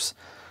relationships,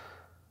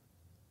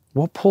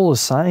 what Paul is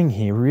saying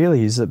here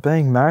really is that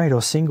being married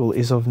or single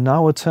is of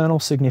no eternal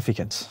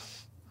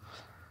significance.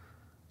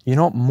 You're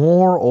not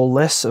more or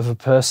less of a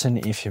person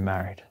if you're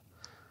married.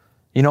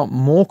 You're not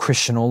more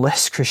Christian or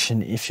less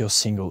Christian if you're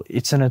single.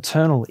 It's an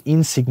eternal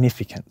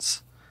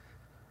insignificance.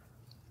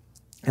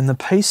 And the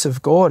peace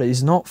of God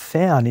is not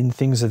found in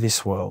things of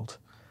this world.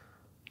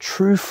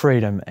 True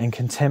freedom and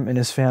contentment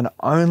is found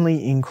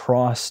only in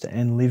Christ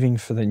and living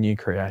for the new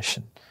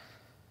creation.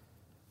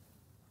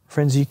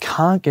 Friends, you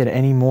can't get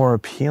any more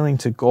appealing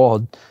to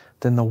God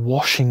than the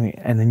washing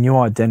and the new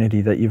identity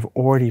that you've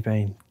already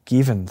been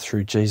given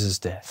through Jesus'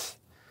 death.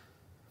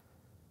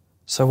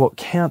 So what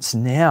counts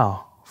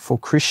now for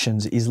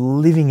Christians is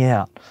living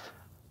out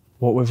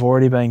what we've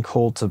already been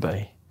called to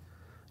be,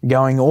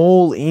 going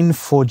all in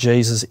for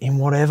Jesus in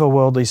whatever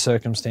worldly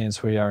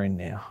circumstance we are in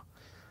now.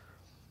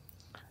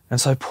 And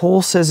so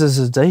Paul says as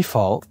a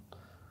default,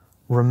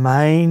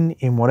 remain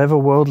in whatever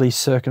worldly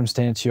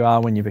circumstance you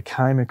are when you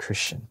became a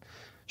Christian.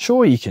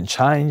 Sure, you can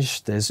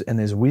change, there's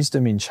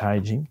wisdom in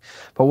changing,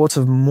 but what's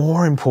of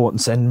more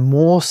importance and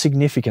more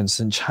significance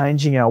than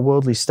changing our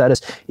worldly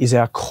status is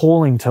our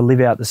calling to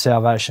live out the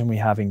salvation we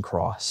have in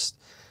Christ.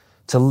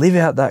 To live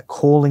out that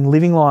calling,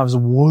 living lives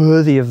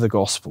worthy of the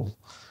gospel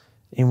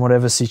in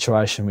whatever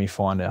situation we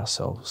find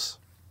ourselves.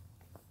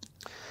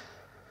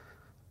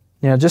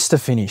 Now, just to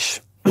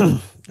finish,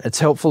 it's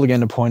helpful again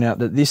to point out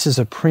that this is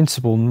a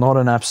principle, not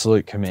an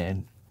absolute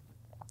command.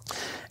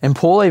 And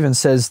Paul even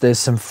says there's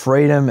some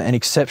freedom and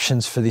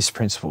exceptions for this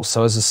principle.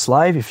 So as a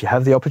slave, if you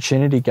have the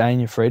opportunity to gain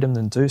your freedom,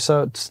 then do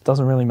so. It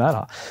doesn't really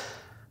matter.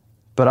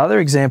 But other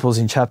examples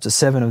in chapter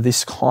 7 of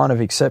this kind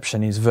of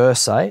exception is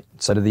verse 8.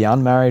 So to the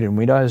unmarried and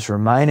widows,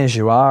 remain as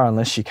you are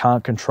unless you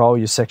can't control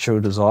your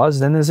sexual desires.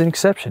 Then there's an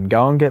exception.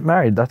 Go and get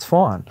married. That's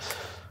fine.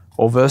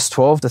 Or verse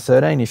 12 to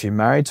 13, if you're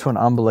married to an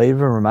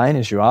unbeliever, remain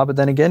as you are. But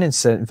then again in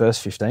verse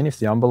 15, if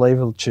the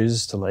unbeliever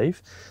chooses to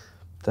leave,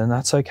 then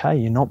that's okay.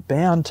 You're not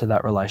bound to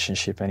that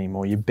relationship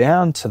anymore. You're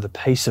bound to the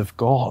peace of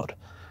God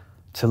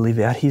to live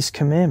out his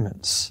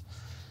commandments.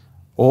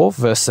 Or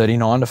verse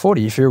 39 to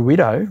 40, if you're a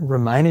widow,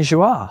 remain as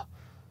you are.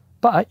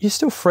 But you're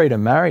still free to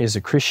marry as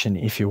a Christian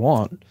if you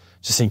want.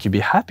 Just think you'd be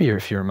happier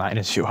if you remain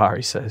as you are,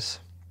 he says.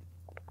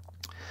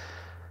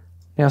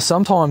 Now,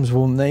 sometimes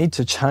we'll need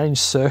to change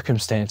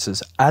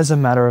circumstances as a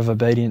matter of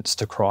obedience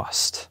to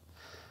Christ.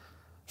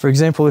 For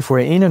example, if we're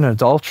in an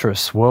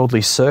adulterous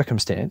worldly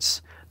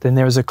circumstance, then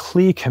there is a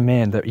clear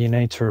command that you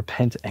need to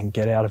repent and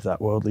get out of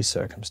that worldly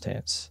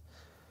circumstance.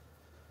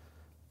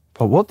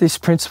 But what this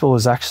principle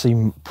is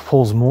actually,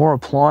 Paul's more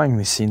applying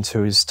this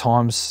into is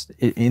times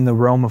in the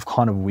realm of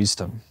kind of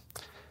wisdom,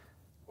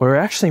 where we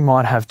actually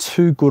might have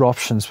two good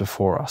options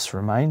before us,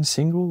 remain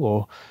single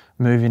or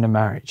move into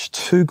marriage.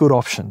 Two good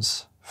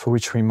options for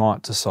which we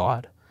might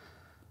decide.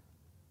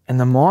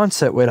 And the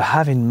mindset we're to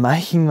have in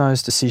making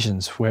those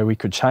decisions where we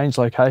could change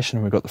location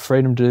and we've got the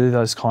freedom to do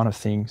those kind of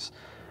things,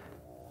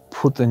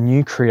 put the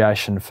new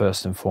creation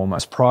first and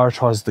foremost,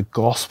 prioritize the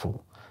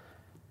gospel.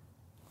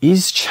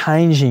 Is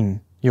changing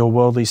your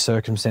worldly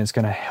circumstance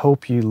going to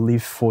help you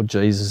live for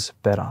Jesus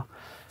better?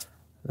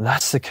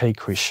 That's the key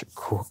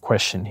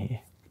question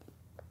here.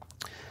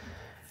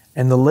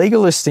 And the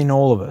legalist in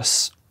all of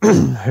us,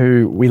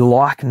 who we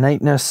like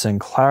neatness and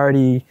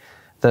clarity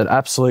that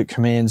absolute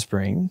commands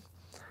bring,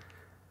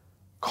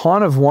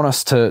 kind of want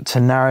us to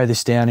narrow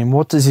this down in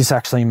what does this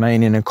actually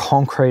mean in a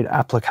concrete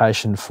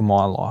application for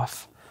my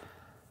life.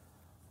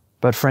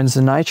 But friends,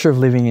 the nature of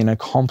living in a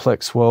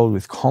complex world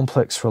with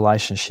complex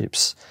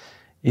relationships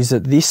is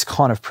that this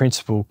kind of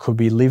principle could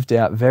be lived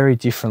out very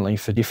differently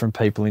for different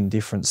people in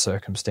different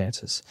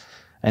circumstances.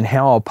 And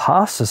how I'll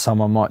pass to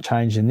someone might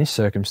change in this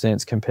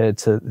circumstance compared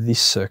to this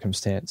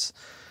circumstance.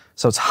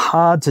 So it's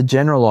hard to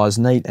generalize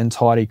neat and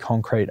tidy,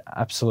 concrete,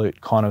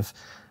 absolute kind of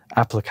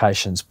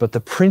applications. But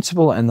the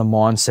principle and the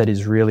mindset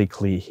is really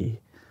clear here.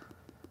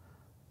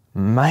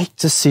 Make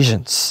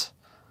decisions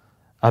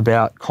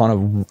about kind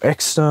of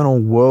external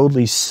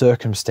worldly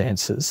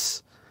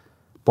circumstances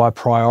by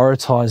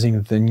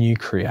prioritizing the new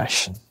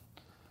creation.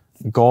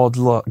 God's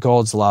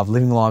love,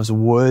 living lives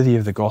worthy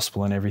of the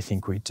gospel in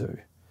everything we do.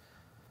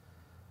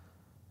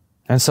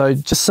 And so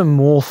just some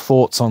more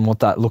thoughts on what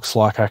that looks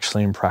like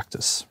actually in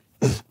practice.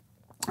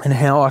 And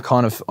how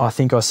I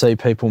think I see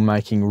people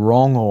making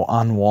wrong or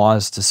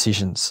unwise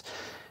decisions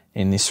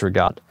in this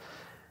regard.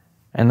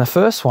 And the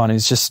first one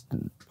is just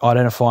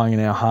identifying in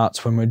our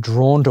hearts when we're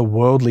drawn to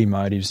worldly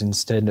motives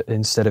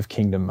instead of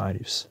kingdom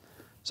motives.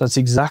 So it's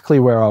exactly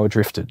where I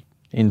drifted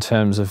in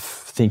terms of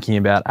thinking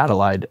about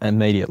Adelaide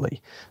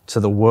immediately, to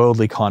the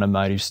worldly kind of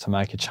motives to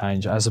make a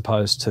change as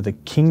opposed to the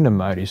kingdom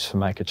motives to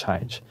make a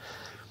change.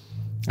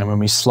 And when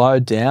we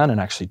slowed down and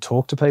actually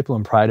talked to people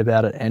and prayed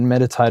about it and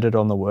meditated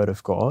on the Word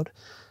of God,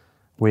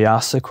 we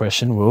asked the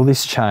question, will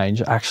this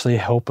change actually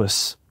help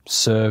us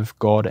serve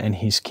God and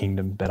his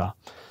kingdom better?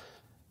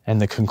 And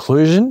the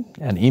conclusion,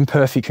 an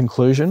imperfect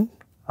conclusion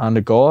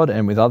under God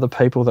and with other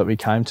people that we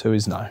came to,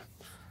 is no.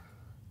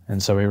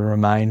 And so we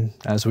remain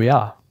as we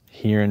are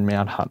here in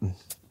Mount Hutton.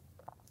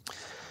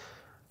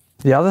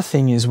 The other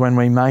thing is when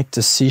we make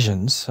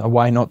decisions, a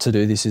way not to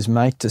do this is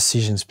make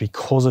decisions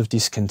because of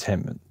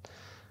discontentment.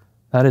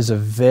 That is a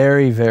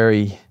very,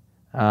 very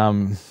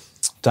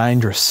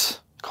dangerous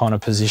kind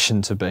of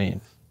position to be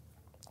in.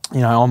 You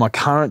know, oh, my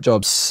current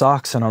job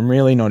sucks and I'm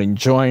really not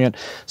enjoying it,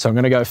 so I'm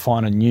going to go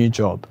find a new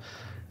job.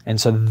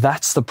 And so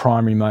that's the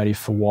primary motive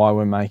for why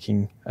we're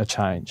making a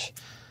change.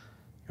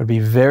 You've got to be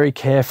very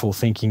careful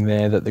thinking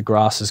there that the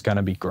grass is going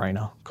to be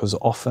greener, because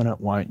often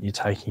it won't. You're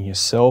taking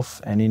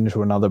yourself and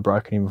into another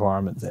broken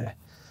environment there.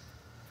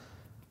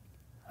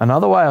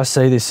 Another way I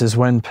see this is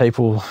when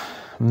people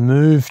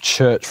move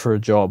church for a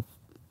job.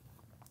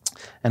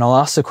 And I'll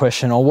ask the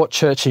question, what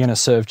church are you going to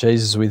serve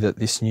Jesus with at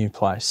this new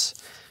place?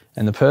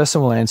 And the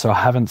person will answer,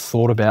 I haven't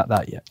thought about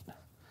that yet.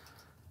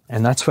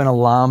 And that's when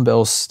alarm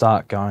bells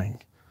start going.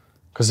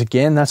 Because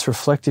again, that's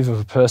reflective of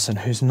a person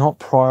who's not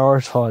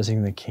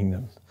prioritizing the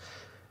kingdom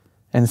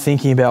and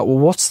thinking about, well,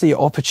 what's the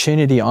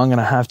opportunity I'm going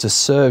to have to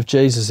serve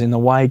Jesus in the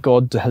way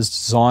God has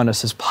designed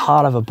us as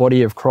part of a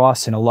body of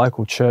Christ in a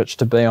local church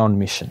to be on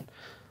mission.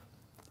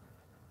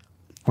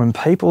 When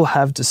people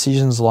have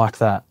decisions like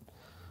that,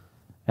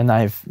 and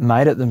they've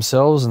made it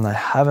themselves and they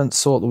haven't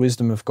sought the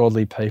wisdom of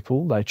godly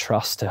people they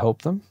trust to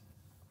help them,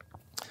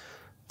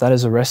 that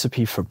is a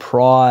recipe for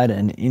pride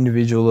and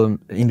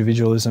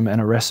individualism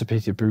and a recipe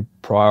to be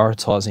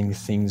prioritizing the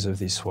things of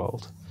this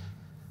world.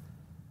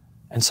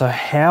 And so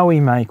how we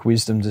make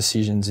wisdom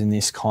decisions in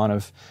this kind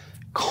of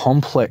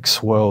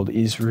complex world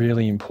is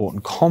really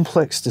important.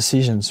 Complex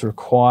decisions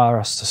require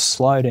us to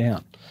slow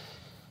down.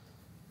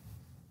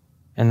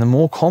 And the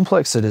more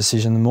complex the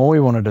decision, the more we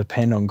want to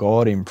depend on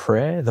God in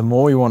prayer, the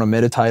more we want to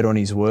meditate on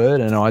His Word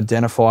and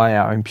identify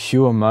our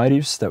impure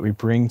motives that we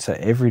bring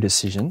to every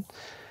decision.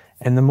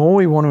 And the more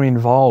we want to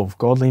involve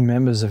godly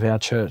members of our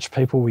church,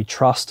 people we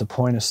trust to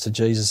point us to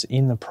Jesus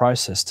in the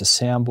process, to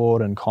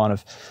soundboard and kind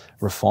of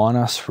refine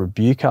us,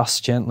 rebuke us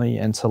gently,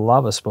 and to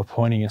love us by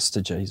pointing us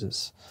to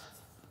Jesus.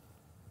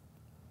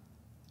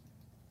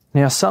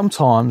 Now,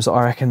 sometimes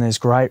I reckon there's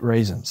great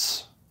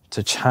reasons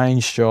to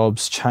change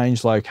jobs,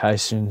 change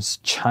locations,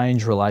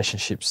 change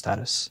relationship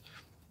status.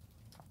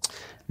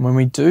 When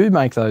we do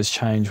make those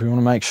changes, we want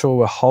to make sure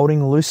we're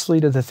holding loosely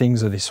to the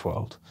things of this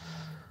world,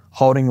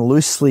 holding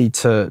loosely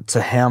to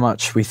how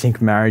much we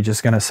think marriage is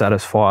going to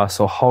satisfy us,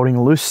 or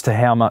holding loose to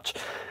how much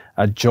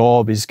a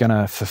job is going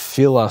to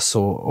fulfill us,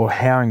 or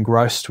how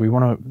engrossed we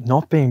want to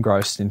not be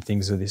engrossed in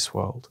things of this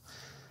world.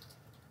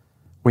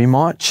 We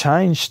might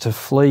change to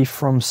flee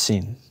from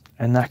sin,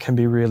 and that can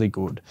be really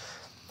good.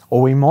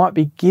 Or we might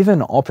be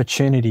given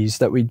opportunities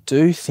that we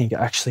do think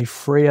actually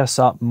free us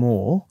up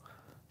more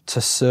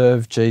to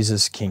serve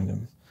Jesus'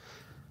 kingdom.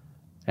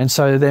 And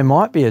so there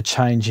might be a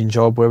change in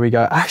job where we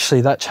go,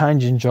 actually that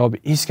change in job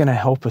is going to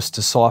help us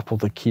disciple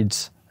the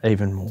kids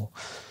even more.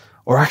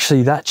 Or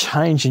actually that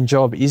change in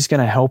job is going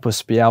to help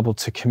us be able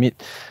to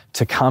commit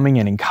to coming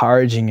and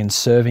encouraging and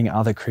serving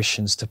other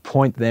Christians, to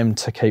point them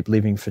to keep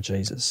living for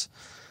Jesus.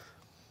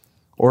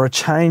 Or a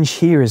change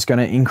here is going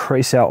to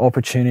increase our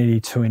opportunity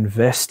to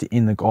invest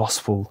in the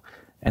gospel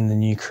and the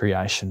new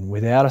creation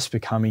without us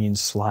becoming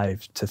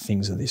enslaved to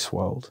things of this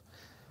world.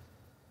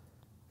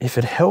 If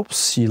it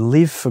helps you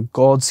live for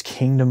God's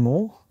kingdom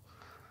more,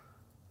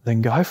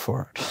 then go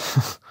for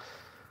it.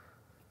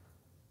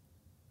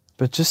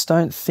 But just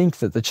don't think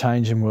that the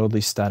change in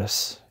worldly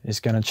status is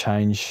going to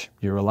change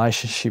your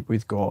relationship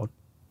with God.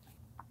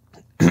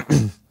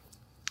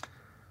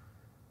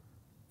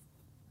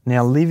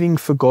 Now, living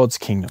for God's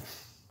kingdom,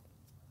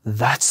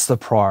 that's the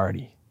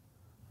priority.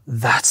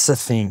 That's the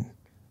thing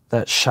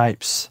that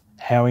shapes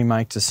how we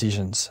make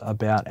decisions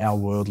about our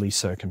worldly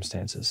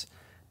circumstances.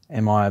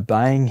 Am I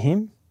obeying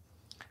Him?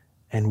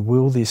 And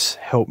will this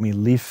help me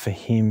live for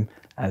Him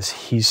as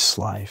His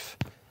slave?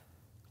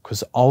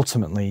 Because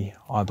ultimately,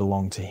 I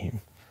belong to Him.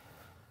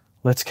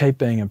 Let's keep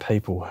being a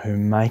people who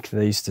make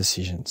these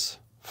decisions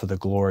for the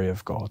glory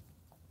of God.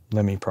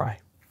 Let me pray.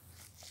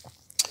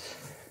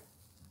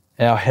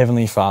 Our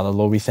Heavenly Father,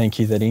 Lord, we thank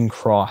You that in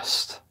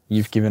Christ,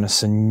 You've given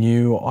us a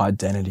new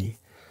identity,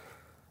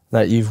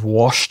 that You've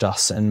washed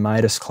us and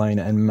made us clean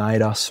and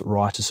made us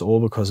righteous, all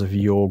because of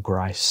Your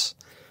grace.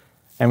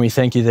 And we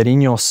thank You that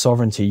in Your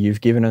sovereignty,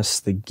 You've given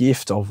us the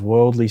gift of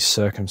worldly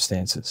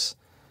circumstances,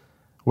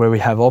 where we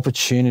have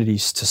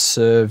opportunities to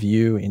serve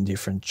You in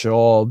different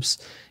jobs,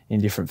 in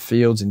different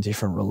fields, in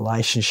different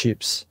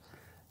relationships.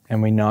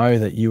 And we know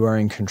that You are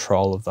in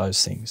control of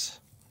those things.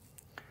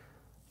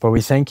 But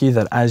we thank You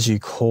that as You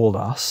called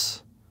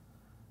us,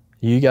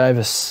 You gave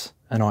us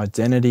an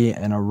identity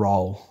and a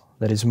role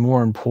that is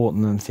more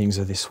important than things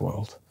of this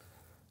world.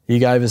 You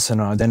gave us an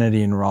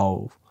identity and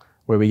role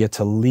where we get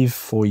to live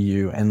for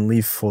You and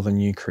live for the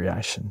new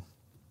creation.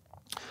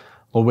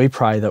 Lord, we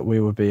pray that we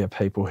would be a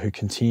people who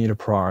continue to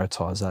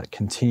prioritise that,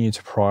 continue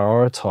to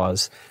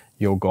prioritise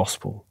Your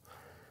gospel,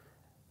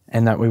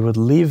 and that we would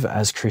live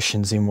as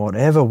Christians in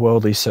whatever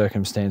worldly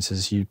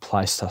circumstances You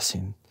placed us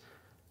in,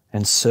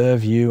 and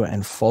serve You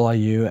and follow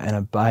You and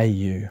obey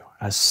You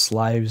as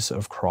slaves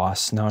of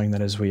Christ, knowing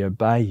that as we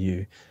obey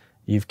You,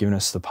 You've given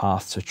us the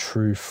path to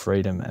true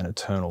freedom and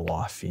eternal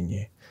life in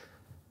You.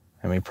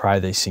 And we pray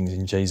these things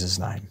in Jesus'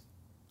 name.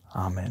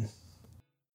 Amen.